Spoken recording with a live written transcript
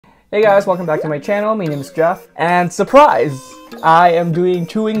Hey guys, welcome back to my channel. My name is Jeff, and surprise! I am doing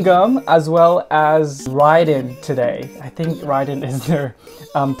Chewing Gum as well as Ridin today. I think Ridin is their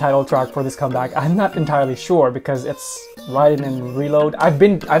title track for this comeback. I'm not entirely sure because it's Ridin and Reload. I've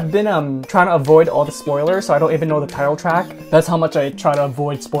been trying to avoid all the spoilers, so I don't even know the title track. That's how much I try to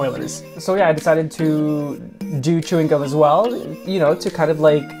avoid spoilers. So yeah, I decided to do Chewing Gum as well, you know, to kind of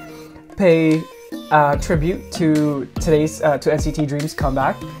like pay tribute to today's to NCT Dream's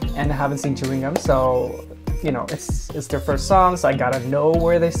comeback, and I haven't seen Chewing Gum, so you know it's their first song, so I gotta know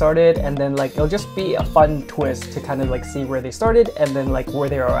where they started, and then like it'll just be a fun twist to kind of like see where they started and then like where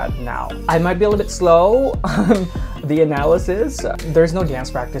they are at now. I might be a little bit slow on the analysis. There's no dance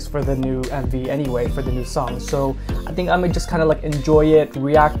practice for the new MV anyway, for the new song, so I think I might just kind of like enjoy it,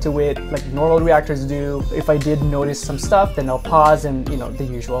 react to it like normal reactors do. If I did notice some stuff, then I'll pause and you know the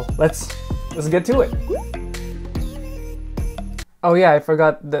usual. Let's get to it. Oh yeah, I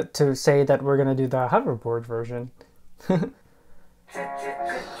forgot to say that we're gonna do the hoverboard version.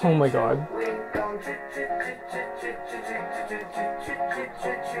 Oh my god.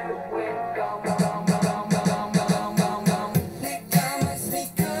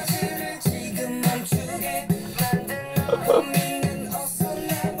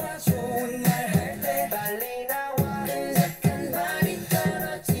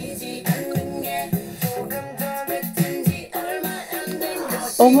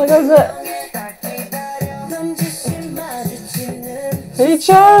 Oh my god, that... Hey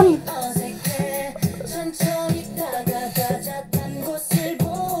Chan!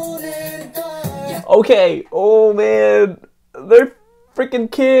 Okay, oh man, they're freaking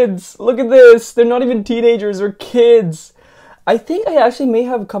kids. Look at this, they're not even teenagers, they're kids. I think I actually may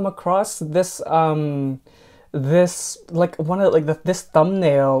have come across this this like this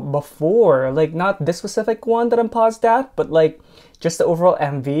thumbnail before, like not this specific one that I'm paused at, but like just the overall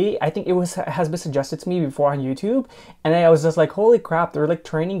MV. I think it has been suggested to me before on YouTube, and I was just like, holy crap, they're like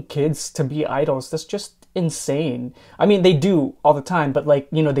training kids to be idols. That's just insane. I mean, they do all the time, but like,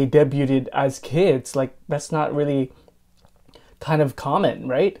 you know, they debuted as kids. Like, that's not really kind of common,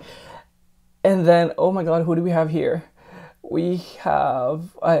 right? And then, oh my god, who do we have here? We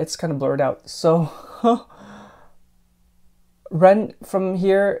have, it's kind of blurred out. So, from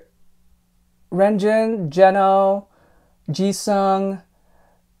here, Renjin, Jeno, Jisung,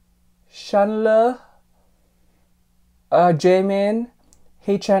 Shanle, Jaemin,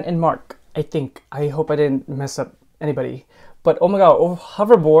 Haechan, and Mark. I think. I hope I didn't mess up anybody. But oh my god, oh,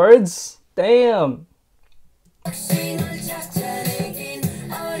 hoverboards! Damn!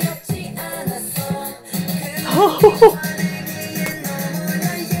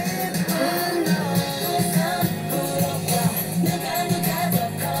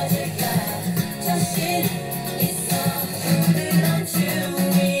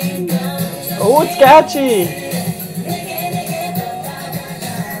 Oh, it's catchy!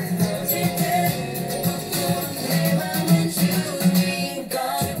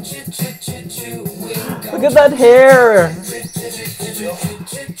 Look at that hair!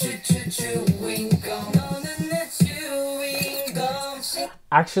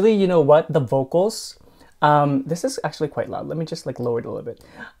 Actually, you know what? The vocals, this is actually quite loud. Let me just like lower it a little bit.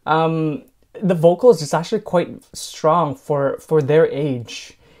 The vocals is actually quite strong for their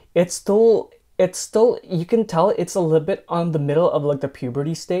age. It's still, you can tell it's a little bit on the middle of like the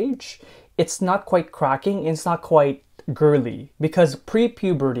puberty stage. It's not quite cracking, it's not quite girly, because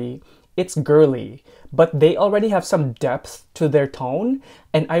pre-puberty, it's girly, but they already have some depth to their tone,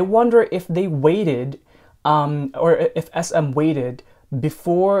 and I wonder if they waited, or if SM waited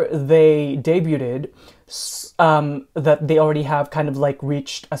before they debuted, that they already have kind of like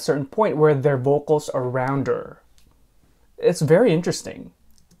reached a certain point where their vocals are rounder. It's very interesting.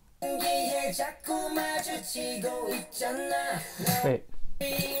 Wait.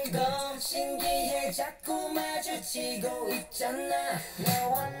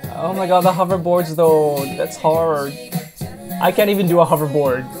 Oh my god, the hoverboards though, that's hard. I can't even do a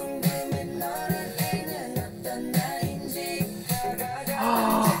hoverboard.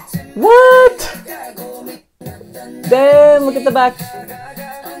 What? Damn, look at the back.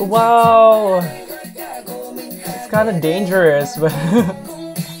 Wow. It's kind of dangerous, but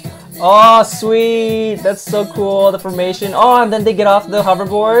oh, sweet! That's so cool, the formation. Oh, and then they get off the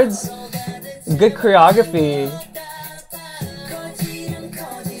hoverboards. Good choreography.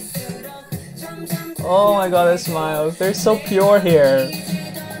 Oh my god, their smiles. They're so pure here.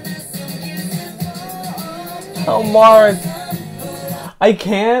 Oh, Mark. I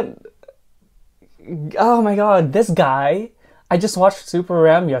can't. Oh my god, this guy. I just watched Super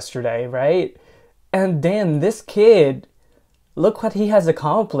Ram yesterday, right? And damn, this kid look what he has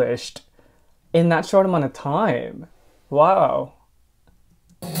accomplished in that short amount of time. Wow.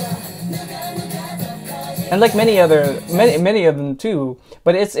 And like many of them too,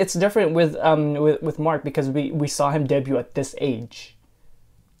 but it's different with Mark because we saw him debut at this age.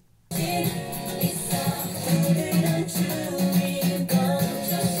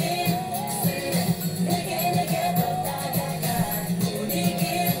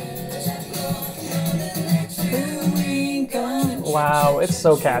 Wow, it's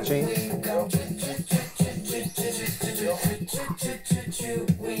so catchy.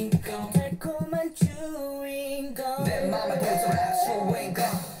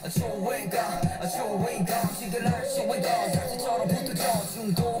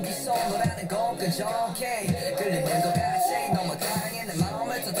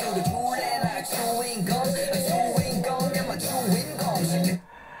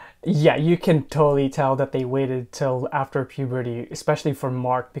 Yeah, you can totally tell that they waited till after puberty, especially for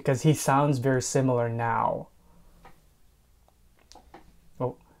Mark, because he sounds very similar now.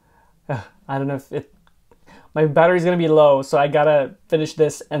 Oh, I don't know if it... My battery's gonna be low, so I gotta finish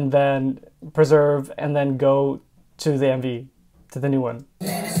this and then preserve and then go to the MV, to the new one.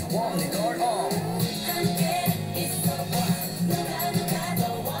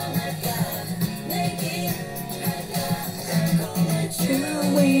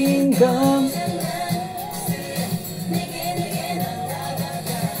 Chewing gum.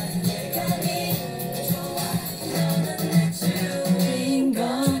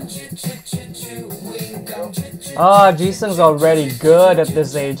 Ah, Jisung's already good at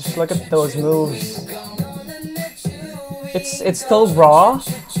this age. Look at those moves. It's still raw,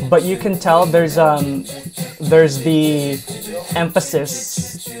 but you can tell there's the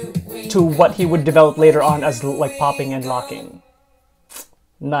emphasis to what he would develop later on as like popping and locking.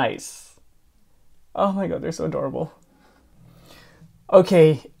 Nice. Oh my god, they're so adorable.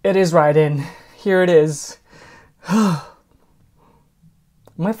 Okay, it is Ridin. Here it is. My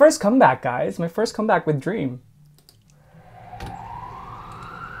first comeback, guys. My first comeback with Dream.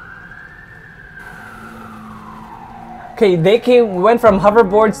 Okay, they went from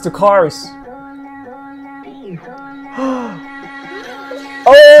hoverboards to cars.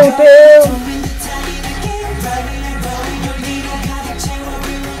 Oh, damn!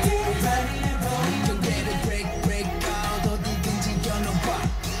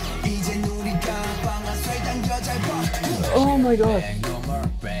 Oh my god.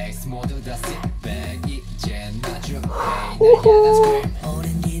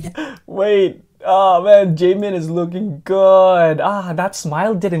 Wait. Oh man, Jaemin is looking good. Ah, that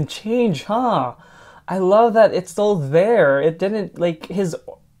smile didn't change, huh? I love that it's still there. It didn't, like,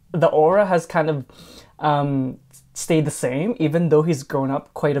 the aura has kind of stayed the same, even though he's grown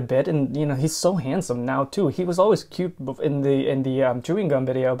up quite a bit, and you know, he's so handsome now too. He was always cute in the chewing gum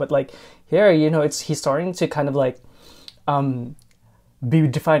video, but like here, you know, he's starting to kind of like be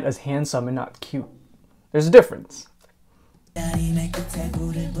defined as handsome and not cute. There's a difference.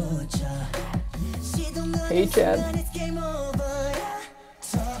 Hey, Chad.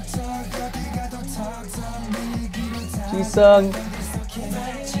 Jisung.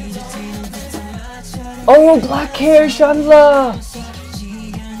 Oh, black hair, Shanla.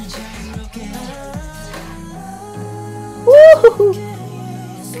 Woo!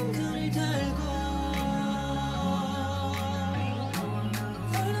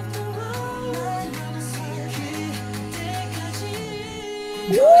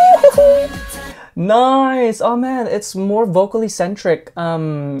 Nice. Oh man, it's more vocally centric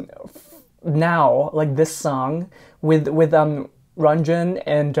now, like this song with Ranjan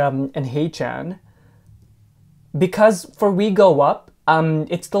and Haechan, because for We Go Up,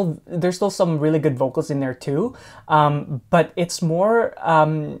 there's still some really good vocals in there too, but it's more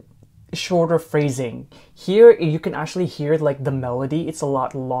shorter phrasing. Here you can actually hear like the melody. It's a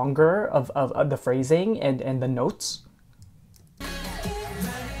lot longer of the phrasing and the notes.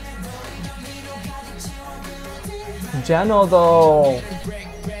 Jeno though.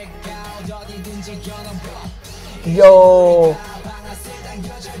 Yo.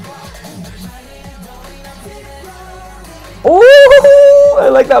 Oh, I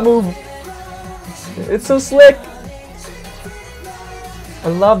like that move. It's so slick. I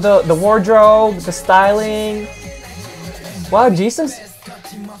love the wardrobe, the styling. Wow, Jesus.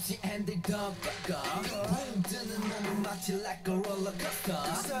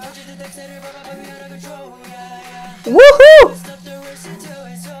 Woohoo!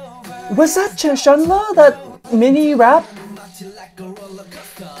 Was that Shanla? That mini rap?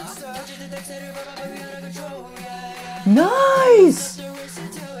 Nice!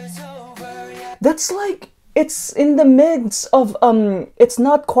 That's like It's in the midst of it's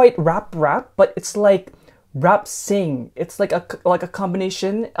not quite rap, but it's like rap sing. It's like a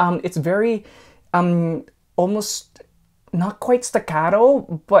combination. It's very almost not quite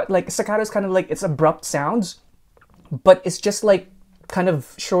staccato, but like staccato is kind of like it's abrupt sounds, but it's just like kind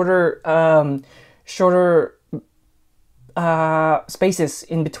of shorter spaces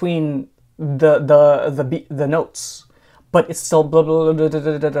in between the notes, but it's still blah blah blah blah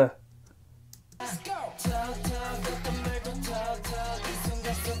blah blah. Blah.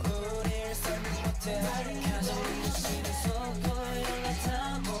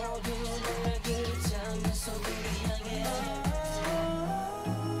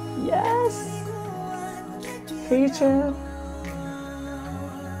 Yes! Feature!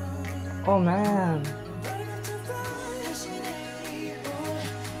 Oh man!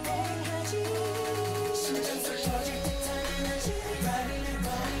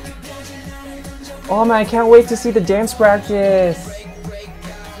 Oh man, I can't wait to see the dance practice!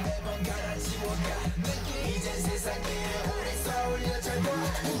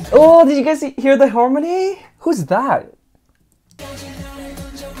 Oh, did you guys hear the harmony? Who's that?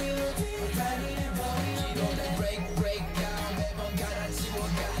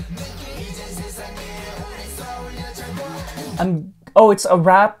 Oh, it's a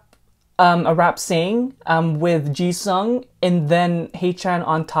rap sing with Jisung and then Haechan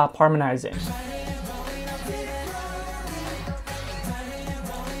on top harmonizing.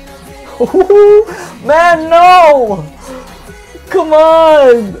 Man, no! Come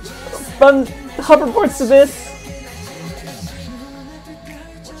on! From Hoverboard to this.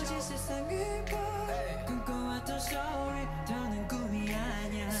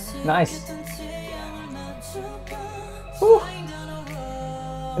 Nice. Whew.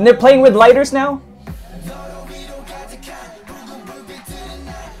 And they're playing with lighters now?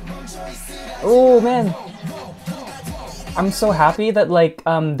 Oh man. I'm so happy that like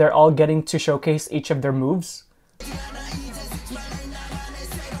they're all getting to showcase each of their moves.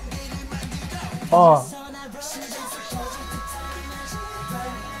 Oh.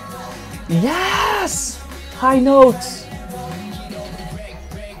 Yes! High notes.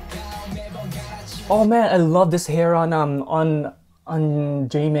 Oh man, I love this hair on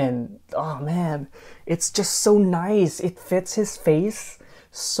Jaemin. Oh man, it's just so nice. It fits his face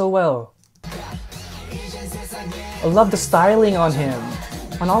so well. I love the styling on him,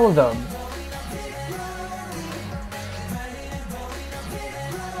 on all of them.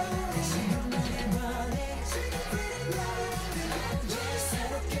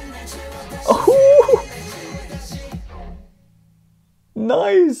 Oh,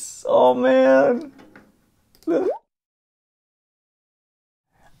 nice. Oh man.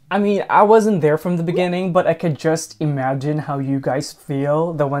 I mean, I wasn't there from the beginning, but I could just imagine how you guys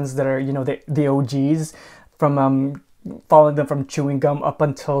feel, the ones that are, you know, the OGs from following them from chewing gum up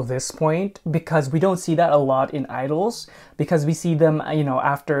until this point, because we don't see that a lot in idols, because we see them, you know,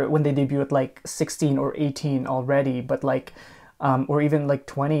 after when they debut at like 16 or 18 already, but like, or even like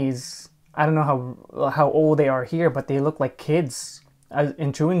 20s. I don't know how old they are here, but they look like kids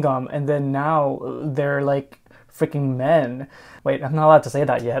in chewing gum, and then now they're like freaking men. Wait, I'm not allowed to say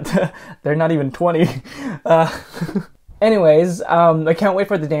that yet. They're not even 20. Anyways, I can't wait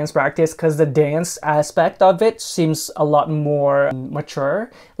for the dance practice because the dance aspect of it seems a lot more mature.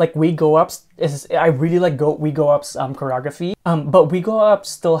 Like We Go Up's, I really like We Go Up's choreography. But We Go Up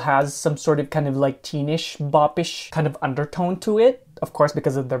still has some sort of kind of like teenish, bopish kind of undertone to it. Of course,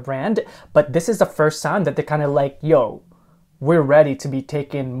 because of the brand. But this is the first sound that they're kind of like, yo, we're ready to be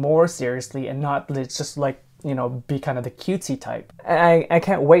taken more seriously and not just like, you know, be kind of the cutesy type. I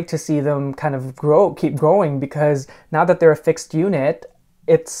can't wait to see them kind of keep growing, because now that they're a fixed unit,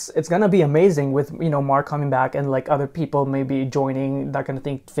 it's gonna be amazing with, you know, Mark coming back and like other people maybe joining, that kind of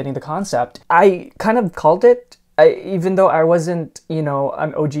thing, fitting the concept. I kind of called it. Even though I wasn't, you know,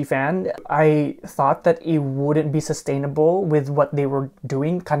 an OG fan, I thought that it wouldn't be sustainable with what they were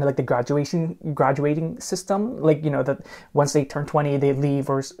doing, kind of like the graduating system, like, you know, that once they turn 20 they leave,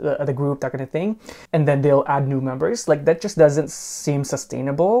 or the group, that kind of thing, and then they'll add new members. Like, that just doesn't seem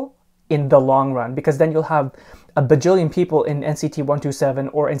sustainable in the long run, because then you'll have a bajillion people in NCT 127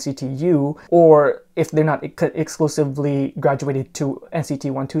 or NCT U, or if they're not exclusively graduated to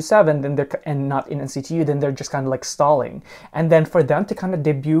NCT 127, then and not in NCT U, then they're just kind of like stalling. And then for them to kind of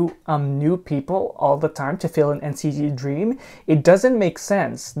debut new people all the time to fill an NCT Dream, it doesn't make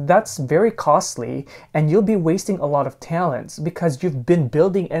sense. That's very costly, and you'll be wasting a lot of talents, because you've been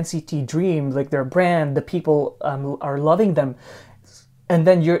building NCT Dream, like their brand, the people are loving them, and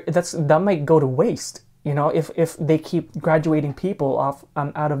then that might go to waste you know, if they keep graduating people off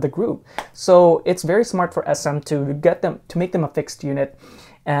out of the group. So it's very smart for SM to get them, to make them a fixed unit,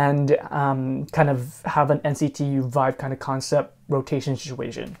 and kind of have an NCT vibe kind of concept rotation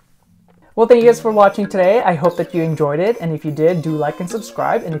situation. Well, thank you guys for watching today. I hope that you enjoyed it, and if you did, do like and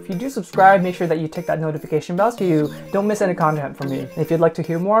subscribe. And if you do subscribe, make sure that you tick that notification bell so you don't miss any content from me. And if you'd like to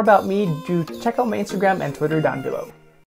hear more about me, do check out my Instagram and Twitter down below.